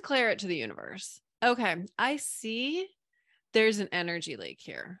 Just declare it to the universe. Okay. I see there's an energy leak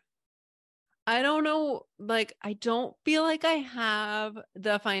here. I don't know. Like, I don't feel like I have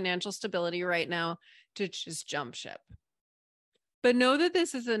the financial stability right now to just jump ship, but know that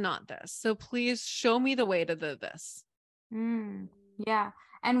this is a not this. So please show me the way to the this. Yeah.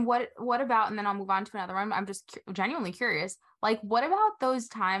 And what about, and then I'll move on to another one. I'm just genuinely curious. Like, what about those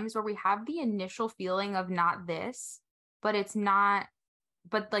times where we have the initial feeling of not this, but it's not,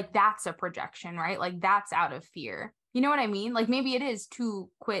 but like that's a projection, right? Like that's out of fear. You know what I mean? Like maybe it is to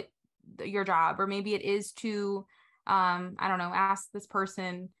quit your job, or maybe it is to, I don't know, ask this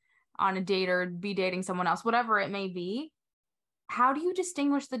person on a date or be dating someone else, whatever it may be. How do you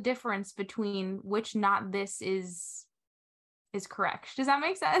distinguish the difference between which not this is correct? Does that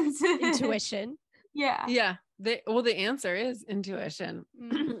make sense? Intuition. Yeah. The answer is intuition.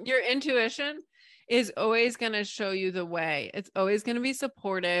 Your intuition is always going to show you the way. It's always going to be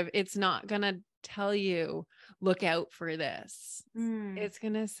supportive. It's not going to tell you, look out for this. It's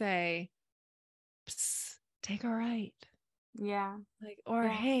going to say, take a right. Yeah. Like, or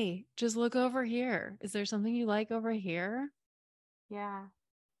hey, just look over here. Is there something you like over here? Yeah.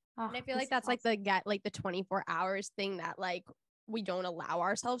 And I feel like that's like the 24 hours thing that like we don't allow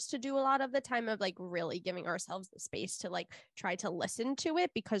ourselves to do a lot of the time, of like really giving ourselves the space to like try to listen to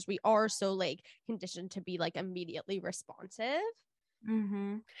it, because we are so like conditioned to be like immediately responsive.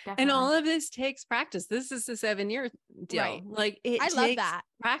 And all of this takes practice. This is a 7-year deal. Right. Like I love that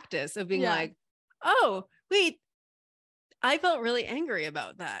practice of being like, oh wait, I felt really angry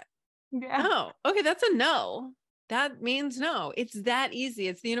about that. Yeah. Oh, okay. That's a no. That means no. It's that easy.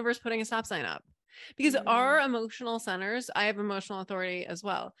 It's the universe putting a stop sign up, because our emotional centers, I have emotional authority as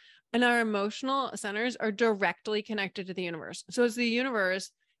well, and our emotional centers are directly connected to the universe. So it's the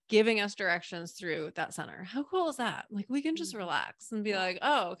universe giving us directions through that center. How cool is that? Like we can just relax and be like,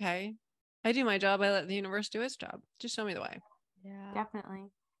 oh, okay, I do my job. I let the universe do its job. Just show me the way. Yeah,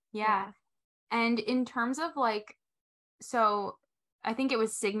 definitely. Yeah. And in terms of like, so I think it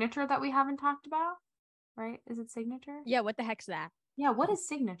was signature that we haven't talked about, right? Is it signature? Yeah. What the heck's that? Yeah. What is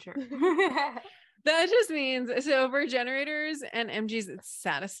signature? That just means, so for generators and MGs, it's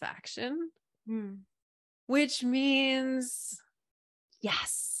satisfaction, which means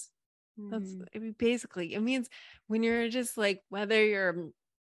yes. That's basically, it means when you're just like, whether you're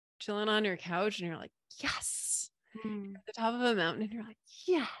chilling on your couch and you're like, yes, at the top of a mountain and you're like,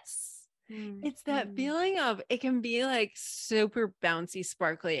 yes, it's that feeling of, it can be like super bouncy,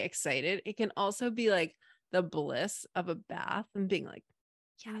 sparkly, excited. It can also be like the bliss of a bath and being like,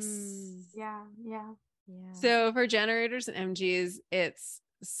 yes. Yeah. So for generators and MGs, it's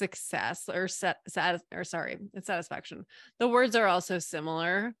success or it's satisfaction. The words are also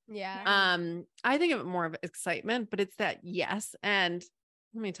similar. Yeah. I think of it more of excitement, but it's that yes. And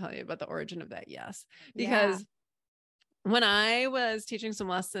let me tell you about the origin of that yes, because when I was teaching some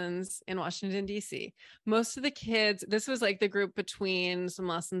lessons in Washington, D.C., most of the kids, this was like the group between some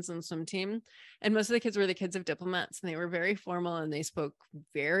lessons and swim team. And most of the kids were the kids of diplomats, and they were very formal and they spoke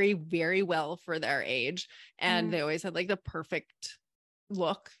very, very well for their age. And they always had like the perfect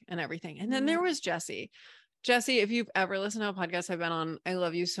look and everything. And then there was Jessie. Jessie, if you've ever listened to a podcast I've been on, I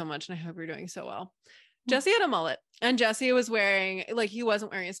love you so much and I hope you're doing so well. Jessie had a mullet, and Jessie was wearing, like, he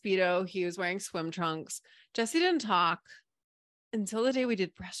wasn't wearing a Speedo. He was wearing swim trunks. Jessie didn't talk until the day we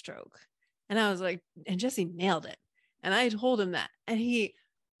did breaststroke. And I was like, and Jessie nailed it. And I told him that, and he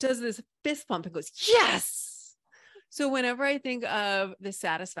does this fist pump and goes, yes. So whenever I think of the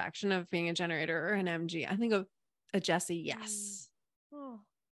satisfaction of being a generator or an MG, I think of a Jessie. Yes. Oh,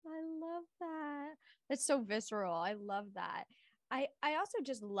 I love that. That's so visceral. I love that. I also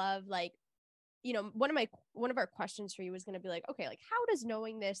just love, like, you know, one of our questions for you was going to be like, okay, like, how does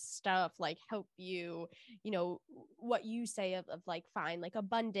knowing this stuff like help you, you know, what you say of like find like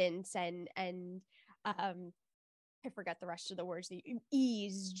abundance and I forget the rest of the words,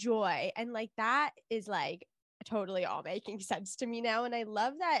 ease, joy. And like, that is like totally all making sense to me now. And I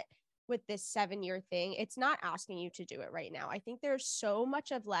love that with this 7-year thing, it's not asking you to do it right now. I think there's so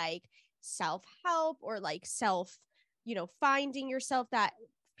much of like self-help or like finding yourself that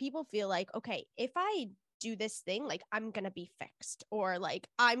people feel like, okay, if I do this thing, like I'm gonna be fixed, or like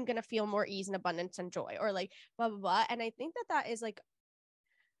I'm gonna feel more ease and abundance and joy, or like blah blah blah. And I think that is like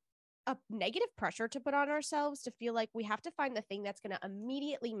a negative pressure to put on ourselves, to feel like we have to find the thing that's gonna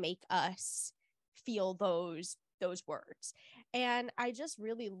immediately make us feel those words. And I just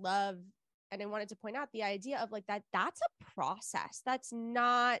really love, and I wanted to point out the idea of like that's a process. That's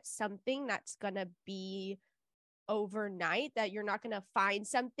not something that's gonna be overnight, that you're not going to find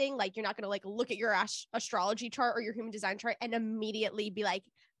something, like you're not going to like look at your astrology chart or your human design chart and immediately be like,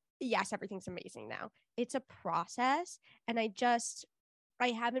 yes, everything's amazing now. It's a process. And I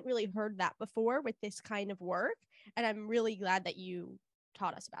haven't really heard that before with this kind of work. And I'm really glad that you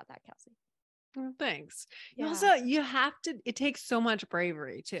taught us about that, Kelsey. Well, thanks. Yeah. Also, it takes so much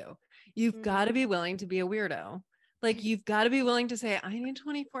bravery too. You've got to be willing to be a weirdo. Like, you've got to be willing to say, I need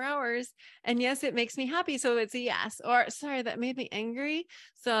 24 hours. And yes, it makes me happy. So it's a yes. Or sorry, that made me angry.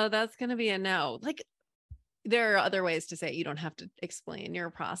 So that's going to be a no. Like, there are other ways to say it. You don't have to explain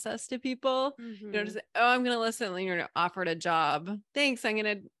your process to people. You don't just say, oh, I'm going to listen. You're offered a job. Thanks. I'm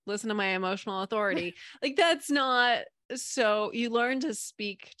going to listen to my emotional authority. Like, that's not. So you learn to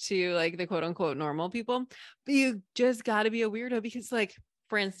speak to like the quote unquote normal people, but you just got to be a weirdo, because like,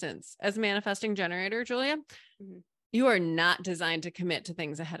 for instance, as a manifesting generator, Julia, you are not designed to commit to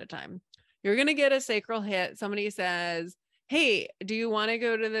things ahead of time. You're going to get a sacral hit. Somebody says, hey, do you want to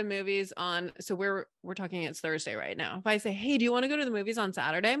go to the movies on, so we're talking, it's Thursday right now. If I say, hey, do you want to go to the movies on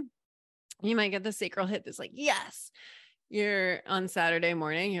Saturday? You might get the sacral hit that's like, yes. You're on Saturday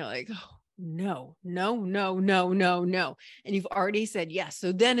morning. You're like, oh, no. And you've already said yes.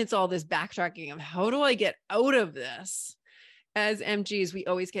 So then it's all this backtracking of, how do I get out of this? As MGs, we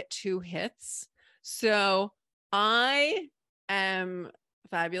always get 2 hits. So I am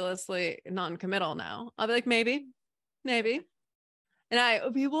fabulously non-committal now. I'll be like, maybe.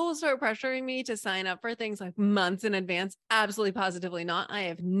 And people will start pressuring me to sign up for things like months in advance. Absolutely, positively not. I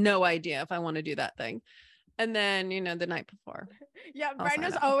have no idea if I want to do that thing. And then, the night before. Yeah,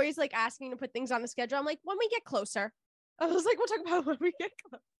 Brenda's always like asking to put things on the schedule. I'm like, when we get closer. I was like, we'll talk about when we get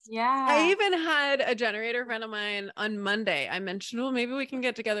close. Yeah. I even had a generator friend of mine on Monday. I mentioned, well, maybe we can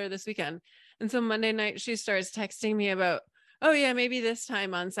get together this weekend. And so Monday night, she starts texting me about, oh yeah, maybe this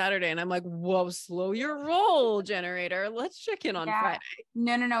time on Saturday. And I'm like, whoa, slow your roll, generator. Let's check in on Friday.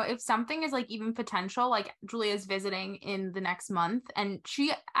 No. If something is like even potential, like Julia's visiting in the next month, and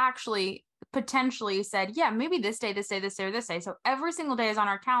she actually potentially said, yeah, maybe this day, or this day. So every single day is on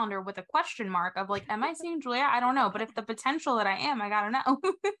our calendar with a question mark of like, am I seeing Julia? I don't know. But if the potential that I am, I gotta know.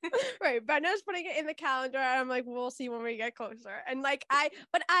 Right. Brenda's putting it in the calendar. And I'm like, we'll see when we get closer. And like, I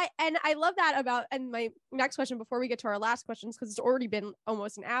love that about, and my next question before we get to our last questions, because it's already been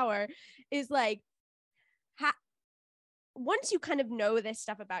almost an hour, is like, once you kind of know this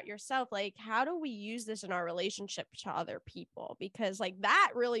stuff about yourself, like, how do we use this in our relationship to other people? Because like,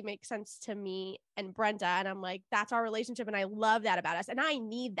 that really makes sense to me and Brenda. And I'm like, that's our relationship. And I love that about us. And I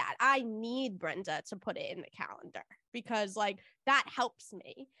need that. I need Brenda to put it in the calendar, because like, that helps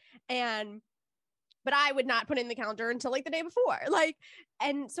me. But I would not put it in the calendar until like the day before. Like,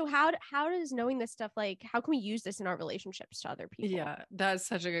 and so how does knowing this stuff, like, how can we use this in our relationships to other people? Yeah, that's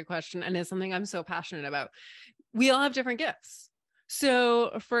such a good question. And it's something I'm so passionate about. We all have different gifts.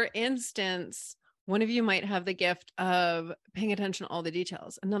 So for instance, one of you might have the gift of paying attention to all the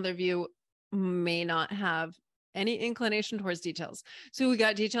details. Another of you may not have any inclination towards details. So we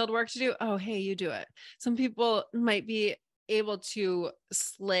got detailed work to do. Oh, hey, you do it. Some people might be able to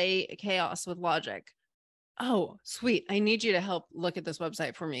slay chaos with logic. Oh, sweet. I need you to help look at this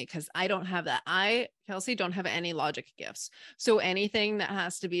website for me, because I don't have that. Kelsey, don't have any logic gifts. So anything that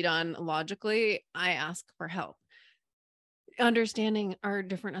has to be done logically, I ask for help. Understanding our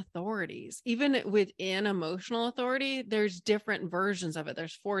different authorities, even within emotional authority, there's different versions of it.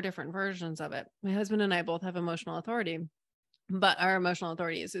 There's 4 different versions of it. My husband and I both have emotional authority, but our emotional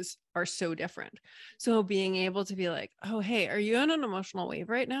authorities are so different. So being able to be like, oh, hey, are you on an emotional wave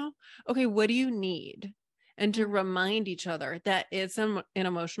right now? Okay, what do you need? And to remind each other that it's an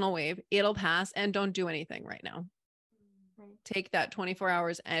emotional wave, it'll pass, and don't do anything right now. Take that 24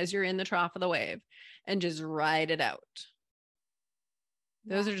 hours as you're in the trough of the wave and just ride it out.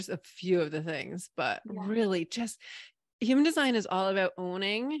 Those are just a few of the things, but really just human design is all about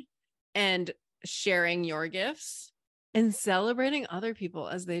owning and sharing your gifts and celebrating other people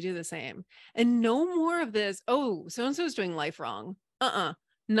as they do the same. And no more of this, oh, so-and-so is doing life wrong.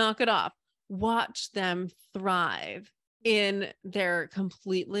 Knock it off. Watch them thrive in their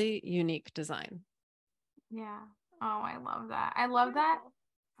completely unique design. Yeah. Oh, I love that. I love that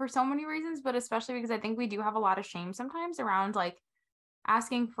for so many reasons, but especially because I think we do have a lot of shame sometimes around like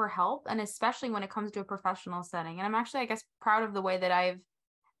asking for help, and especially when it comes to a professional setting. And I'm actually, I guess, proud of the way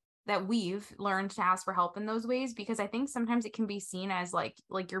that we've learned to ask for help in those ways, because I think sometimes it can be seen as like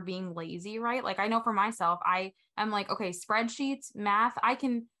you're being lazy, right? Like I know for myself, I am like, okay, spreadsheets, math, I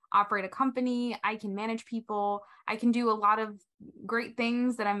can operate a company, I can manage people, I can do a lot of great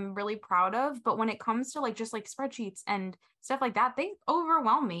things that I'm really proud of. But when it comes to like just like spreadsheets and stuff like that, they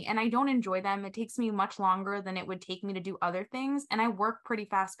overwhelm me and I don't enjoy them. It takes me much longer than it would take me to do other things. And I work pretty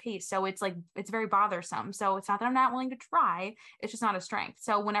fast paced. So it's like, it's very bothersome. So it's not that I'm not willing to try, it's just not a strength.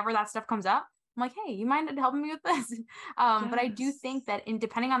 So whenever that stuff comes up, I'm like, hey, you mind helping me with this? But I do think that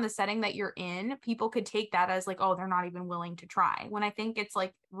depending on the setting that you're in, people could take that as like, oh, they're not even willing to try. When I think it's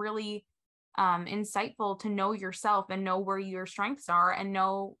like really insightful to know yourself and know where your strengths are and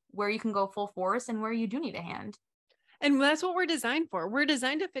know where you can go full force and where you do need a hand. And that's what we're designed for. We're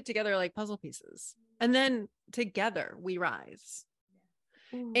designed to fit together like puzzle pieces. And then together we rise.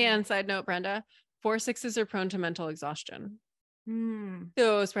 Ooh. And side note, Brenda, 4/6s are prone to mental exhaustion.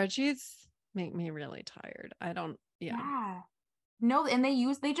 So spreadsheets make me really tired. Yeah. No, and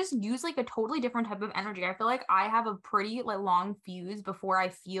they just use like a totally different type of energy. I feel like I have a pretty like long fuse before I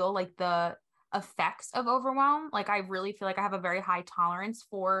feel like the effects of overwhelm. Like I really feel like I have a very high tolerance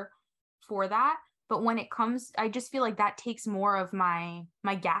for that. But when it comes, I just feel like that takes more of my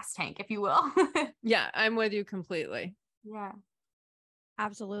gas tank, if you will. Yeah, I'm with you completely. Yeah.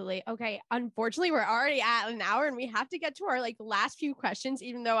 Absolutely. Okay. Unfortunately, we're already at an hour and we have to get to our like last few questions,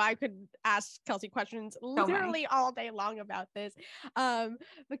 even though I could ask Kelsey questions literally all day long about this. But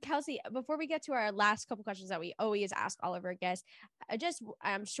Kelsey, before we get to our last couple questions that we always ask all of our guests,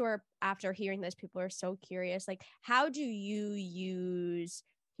 I'm sure after hearing this, people are so curious, like, how do you use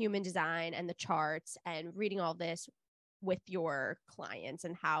human design and the charts and reading all this with your clients,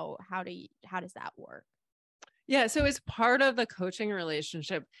 and how does that work? Yeah. So as part of the coaching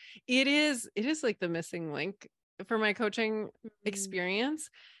relationship, it is like the missing link for my coaching experience,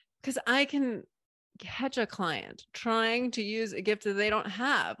 because I can catch a client trying to use a gift that they don't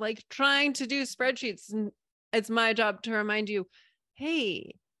have, like trying to do spreadsheets. And it's my job to remind you,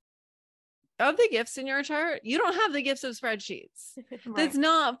 hey, of the gifts in your chart, you don't have the gifts of spreadsheets. Right. That's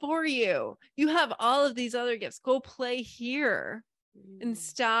not for you. You have all of these other gifts. Go play here and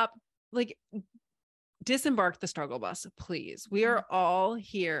stop, like, disembark the struggle bus, please. We are all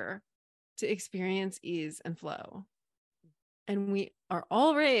here to experience ease and flow. And we are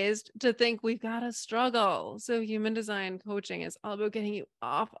all raised to think we've got to struggle. So human design coaching is all about getting you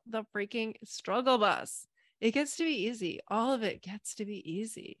off the freaking struggle bus. It gets to be easy. All of it gets to be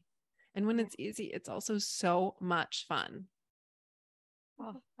easy. And when it's easy, it's also so much fun.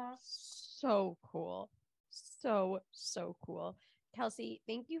 Oh, so cool. So cool. Kelsey,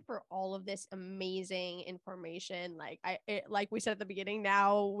 thank you for all of this amazing information. Like we said at the beginning,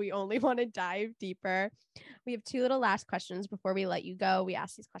 now we only want to dive deeper. We have two little last questions before we let you go. We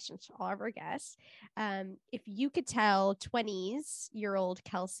ask these questions to all of our guests. If you could tell 20-year-old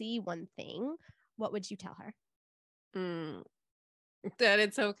Kelsey one thing, what would you tell her? That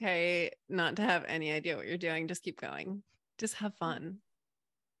it's okay not to have any idea what you're doing. Just keep going. Just have fun.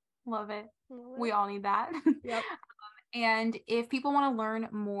 Love it. We all need that. Yep. And if people want to learn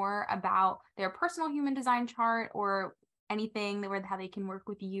more about their personal human design chart or anything, how they can work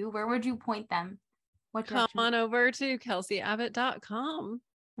with you, where would you point them? Come on over to kelseyabbott.com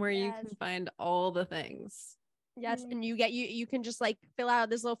where you can find all the things. Yes. And you can just like fill out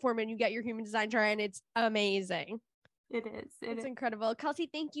this little form and you get your human design chart, and it's amazing. It is. It's incredible. Kelsey,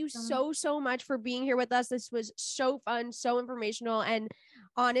 thank you so much for being here with us. This was so fun, so informational, and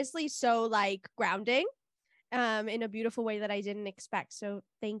honestly, so like grounding. In a beautiful way that I didn't expect. So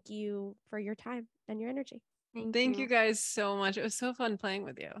thank you for your time and your energy. Thank you guys so much. It was so fun playing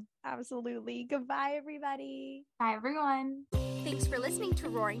with you. Absolutely. Goodbye, everybody. Bye, everyone. Thanks for listening to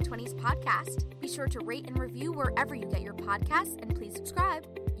Roaring 20s podcast. Be sure to rate and review wherever you get your podcasts, and please subscribe.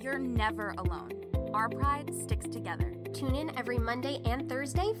 You're never alone. Our pride sticks together. Tune in every Monday and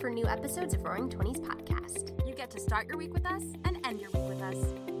Thursday for new episodes of Roaring 20s podcast. You get to start your week with us and end your week with us.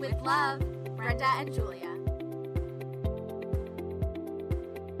 With love, Brenda and Julia.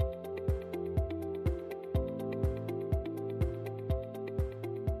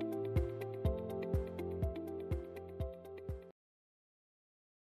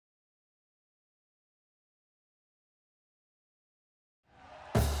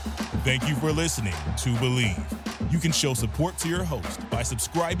 Thank you for listening to Believe. You can show support to your host by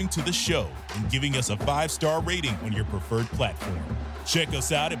subscribing to the show and giving us a 5-star rating on your preferred platform. Check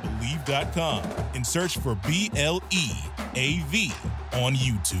us out at Believe.com and search for BLEAV on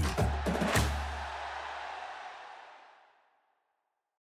YouTube.